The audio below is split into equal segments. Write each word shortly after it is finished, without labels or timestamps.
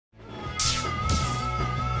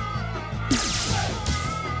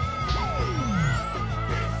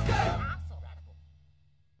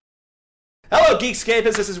Hello,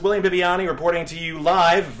 Geekscapists. This is William Bibbiani reporting to you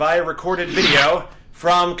live via recorded video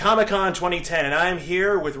from Comic-Con 2010. And I'm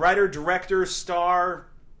here with writer, director, star,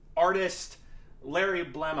 artist, Larry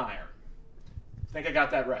Blamire. I think I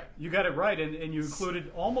got that right. You got it right, and you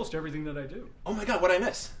included almost everything that I do. Oh my God, what'd I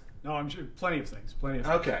miss? No, I'm sure plenty of things.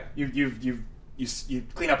 Okay, you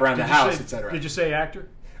clean up around the house, etc. Did you say actor?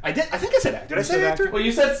 I did. I think I said actor. Did I say actor? Well,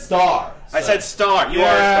 you said star. So. I said star. You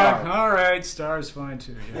are a star. All right, star's fine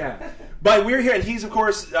too. Yeah. But we're here, and he's of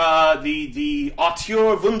course the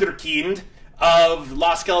auteur wunderkind of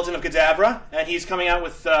Lost Skeleton of Cadavra, and he's coming out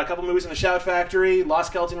with a couple movies in the Shout Factory. Lost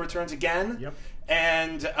Skeleton Returns Again. Yep.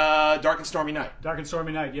 And Dark and Stormy Night. Dark and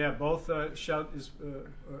Stormy Night. Yeah, both Shout is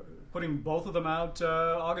putting both of them out.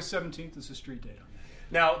 August 17th is the street date on that.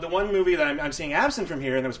 Now, the one movie that I'm seeing absent from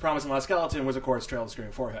here and that was promised in Lost Skeleton was, of course, Trail of the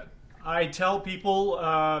Screaming Forehead. I tell people,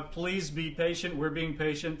 please be patient. We're being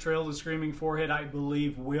patient. Trail of the Screaming Forehead, I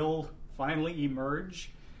believe, will finally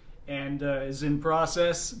emerge and is in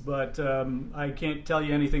process, but I can't tell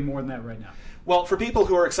you anything more than that right now. Well, for people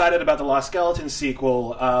who are excited about the Lost Skeleton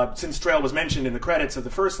sequel, since Trail was mentioned in the credits of the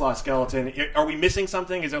first Lost Skeleton, are we missing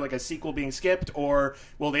something? Is there like a sequel being skipped, or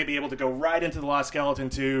will they be able to go right into the Lost Skeleton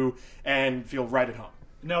 2 and feel right at home?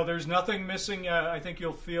 No, there's nothing missing. I think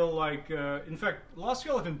you'll feel like, in fact, Lost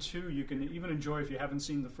Skeleton 2 you can even enjoy if you haven't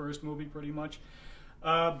seen the first movie, pretty much.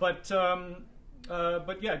 But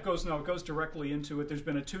yeah, it goes directly into it. There's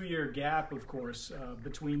been a 2-year gap, of course,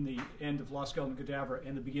 between the end of Lost Skeleton Cadavra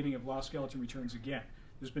and the beginning of Lost Skeleton Returns Again.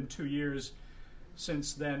 There's been 2 years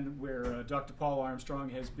since then where Dr. Paul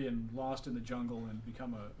Armstrong has been lost in the jungle and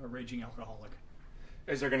become a raging alcoholic.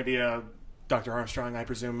 Is there going to be a Dr. Armstrong, I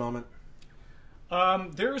presume, moment?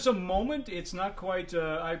 There's a moment. It's not quite,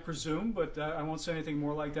 I presume, but I won't say anything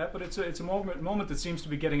more like that. But it's a moment that seems to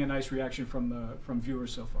be getting a nice reaction from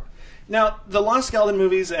viewers so far. Now, the Lost Skeleton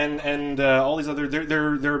movies and all these other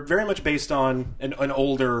they're very much based on an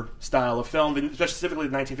older style of film, specifically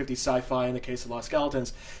the 1950s sci-fi in the case of Lost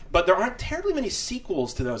Skeletons. But there aren't terribly many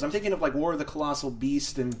sequels to those. I'm thinking of like War of the Colossal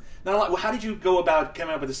Beast and not a lot. Well, how did you go about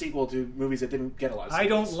coming up with a sequel to movies that didn't get a lot of sequels? I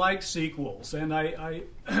don't like sequels, and I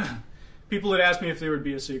people had asked me if there would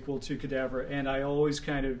be a sequel to Cadavra, and I always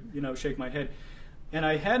kind of, shake my head. And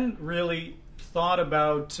I hadn't really thought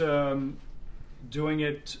about doing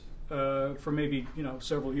it for maybe,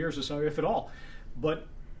 several years or so, if at all. But,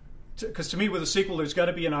 because to me, with a sequel, there's got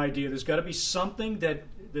to be an idea. There's got to be something that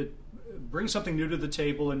brings something new to the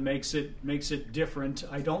table and makes it different.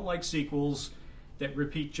 I don't like sequels that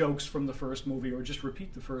repeat jokes from the first movie or just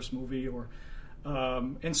repeat the first movie.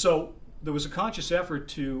 And so there was a conscious effort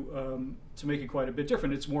to make it quite a bit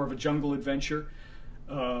different. It's more of a jungle adventure.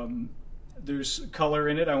 There's color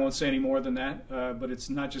in it. I won't say any more than that. But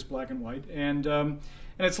it's not just black and white. And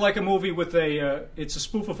it's like a movie with it's a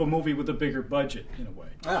spoof of a movie with a bigger budget in a way.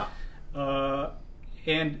 Ah.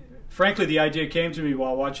 And frankly, the idea came to me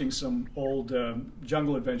while watching some old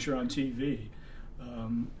jungle adventure on TV.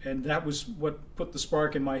 And that was what put the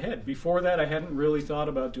spark in my head. Before that, I hadn't really thought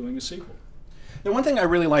about doing a sequel. The one thing I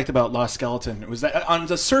really liked about Lost Skeleton was that on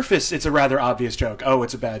the surface, it's a rather obvious joke. Oh,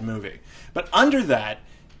 it's a bad movie. But under that,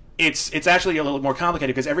 it's actually a little more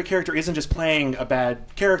complicated because every character isn't just playing a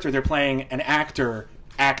bad character. They're playing an actor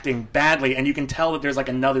acting badly, and you can tell that there's like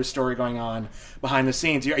another story going on behind the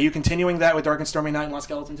scenes. Are you continuing that with Dark and Stormy Night and Lost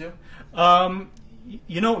Skeleton too?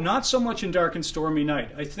 Not so much in Dark and Stormy Night.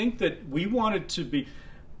 I think that we wanted to be...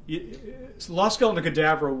 Lost Skeleton of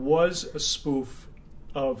Cadavra was a spoof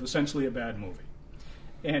of essentially a bad movie.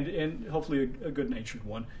 And hopefully a good-natured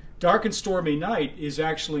one. Dark and Stormy Night is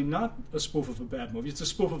actually not a spoof of a bad movie. It's a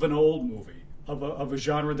spoof of an old movie, of a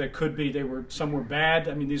genre that could be, some were bad.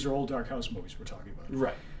 I mean, these are old Dark House movies we're talking about.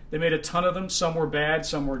 Right. They made a ton of them. Some were bad,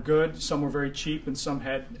 some were good, some were very cheap, and some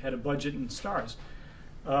had a budget and stars.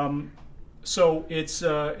 So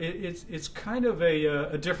it's kind of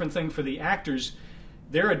a different thing for the actors.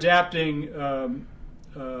 They're adapting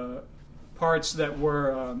parts that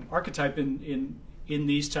were archetype in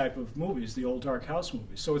these type of movies, the old Dark House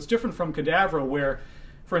movies. So it's different from Cadavra, where,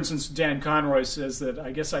 for instance, Dan Conroy says that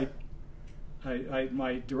I guess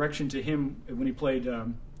my direction to him when he played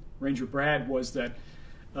Ranger Brad was that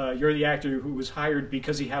you're the actor who was hired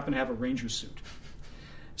because he happened to have a ranger suit.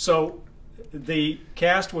 So the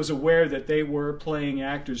cast was aware that they were playing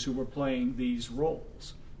actors who were playing these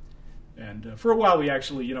roles. And for a while we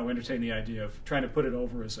actually, entertained the idea of trying to put it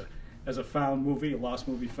over as a found movie, a lost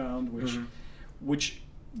movie found, which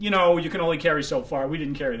you can only carry so far. We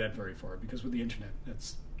didn't carry that very far because with the internet,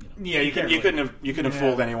 that's yeah, you couldn't have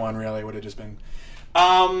fooled anyone really. It would have just been.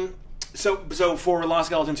 So for Lost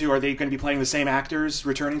Skeleton 2, are they going to be playing the same actors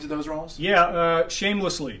returning to those roles? Yeah,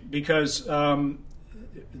 shamelessly, because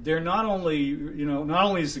they're not only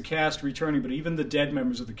is the cast returning, but even the dead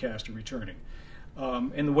members of the cast are returning.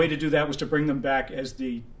 And the way to do that was to bring them back as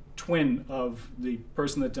the twin of the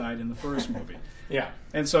person that died in the first movie. Yeah.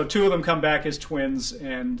 And so two of them come back as twins,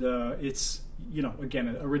 and it's,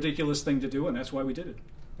 again, a ridiculous thing to do, and that's why we did it.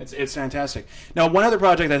 It's fantastic. Now, one other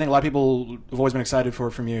project I think a lot of people have always been excited for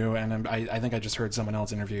from you, and I think I just heard someone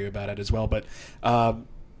else interview you about it as well, but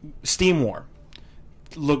Steam War.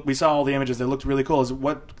 Look, we saw all the images. They looked really cool.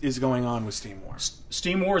 What is going on with Steam War?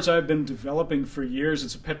 Steam Wars I've been developing for years.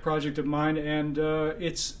 It's a pet project of mine, and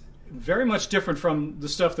it's very much different from the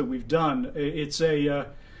stuff that we've done. It's a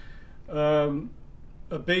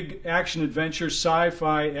big action-adventure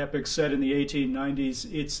sci-fi epic set in the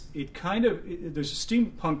 1890s. There's a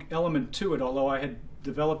steampunk element to it, although I had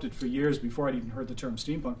developed it for years before I'd even heard the term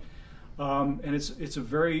steampunk. And it's a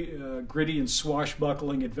very gritty and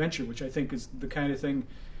swashbuckling adventure, which I think is the kind of thing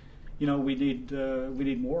we need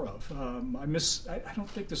more of. I don't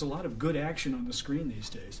think there's a lot of good action on the screen these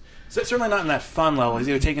days. So certainly not in that fun level. It's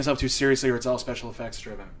either taking itself too seriously or it's all special effects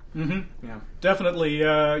driven. Mm-hmm. Yeah, definitely.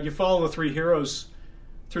 You follow the three heroes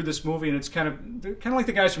through this movie, and it's kind of like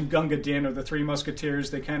the guys from Gunga Din or the Three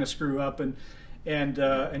Musketeers. They kind of screw up and yet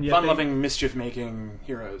fun-loving, mischief-making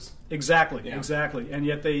heroes. Exactly, yeah. Exactly. And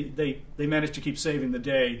yet they manage to keep saving the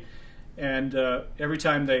day. And every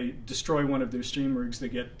time they destroy one of their steam rigs, they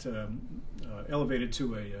get elevated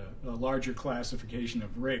to a larger classification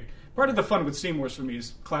of rig. Part of the fun with Steam Wars for me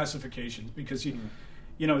is classifications, because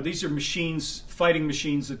these are machines, fighting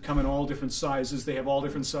machines that come in all different sizes. They have all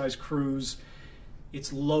different size crews.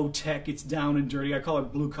 It's low tech. It's down and dirty. I call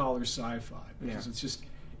it blue collar sci-fi because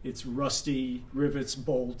it's rusty, rivets,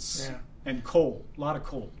 bolts, and coal. A lot of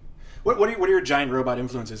coal. What are your giant robot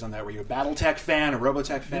influences on that? Were you a BattleTech fan, a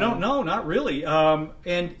Robotech fan? No, not really. And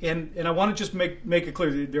I want to just make it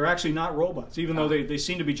clear, they're actually not robots, even though they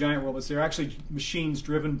seem to be giant robots. They're actually machines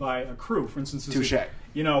driven by a crew. For instance, Touché.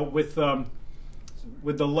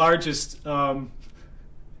 With the largest,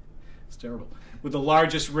 it's terrible. With the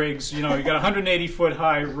largest rigs, you got a 180-foot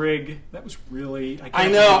high rig. That was really. I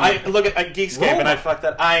know. I look at Geekscape and I fucked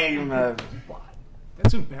that. What?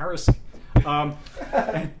 That's embarrassing.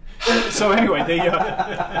 So anyway, they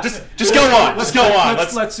just go on. Let's go on.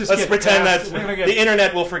 Let's pretend that the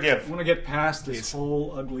internet will forgive. I want to get past this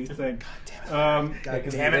whole ugly thing. God damn it!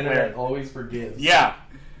 The internet always forgives. Yeah.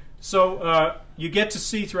 So you get to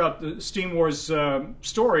see throughout the Steam Wars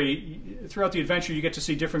story, throughout the adventure, you get to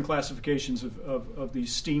see different classifications of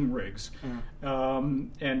these steam rigs.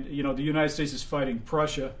 And the United States is fighting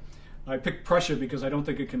Prussia. I picked Prussia because I don't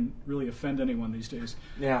think it can really offend anyone these days.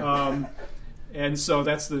 Yeah. And so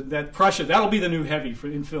that's that Prussia. That'll be the new heavy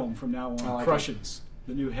in film from now on. Like Prussians,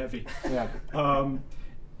 the new heavy. Yeah.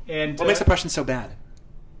 And what makes the Prussians so bad?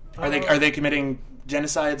 Are they committing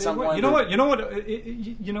genocide at some point? You know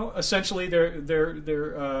what? Essentially,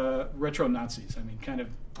 they're retro Nazis. I mean, kind of.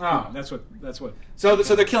 That's what. So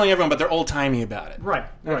they're killing everyone, but they're old timey about it. Right.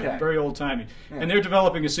 Okay. Very old timey, Yeah. and they're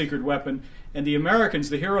developing a secret weapon. And the Americans,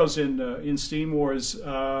 the heroes in Steam Wars,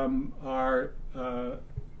 are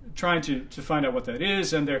trying to find out what that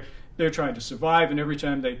is, and they're trying to survive. And every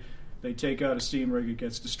time they take out a steam rig, it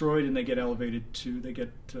gets destroyed, and they get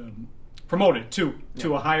promoted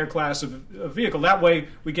to a higher class of vehicle. That way,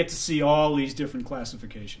 we get to see all these different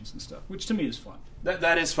classifications and stuff, which to me is fun.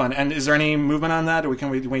 That is fun. And is there any movement on that, or can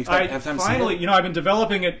we have time to see it? I've been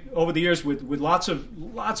developing it over the years with lots of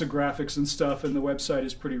graphics and stuff, and the website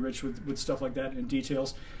is pretty rich with stuff like that and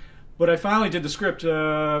details. But I finally did the script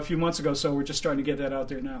a few months ago, so we're just starting to get that out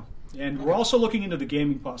there now. And we're also looking into the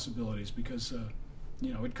gaming possibilities, because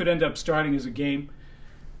it could end up starting as a game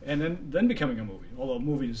and then becoming a movie. Although a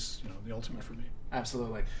movie is the ultimate for me.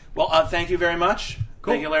 Absolutely. Well, thank you very much.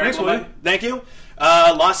 Cool. Thank you, Larry. Thanks, William. Thank you.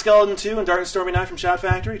 Lost Skeleton 2 and Dark and Stormy Night from Shout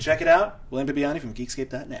Factory. Check it out. William Bibbiani from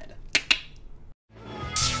Geekscape.net.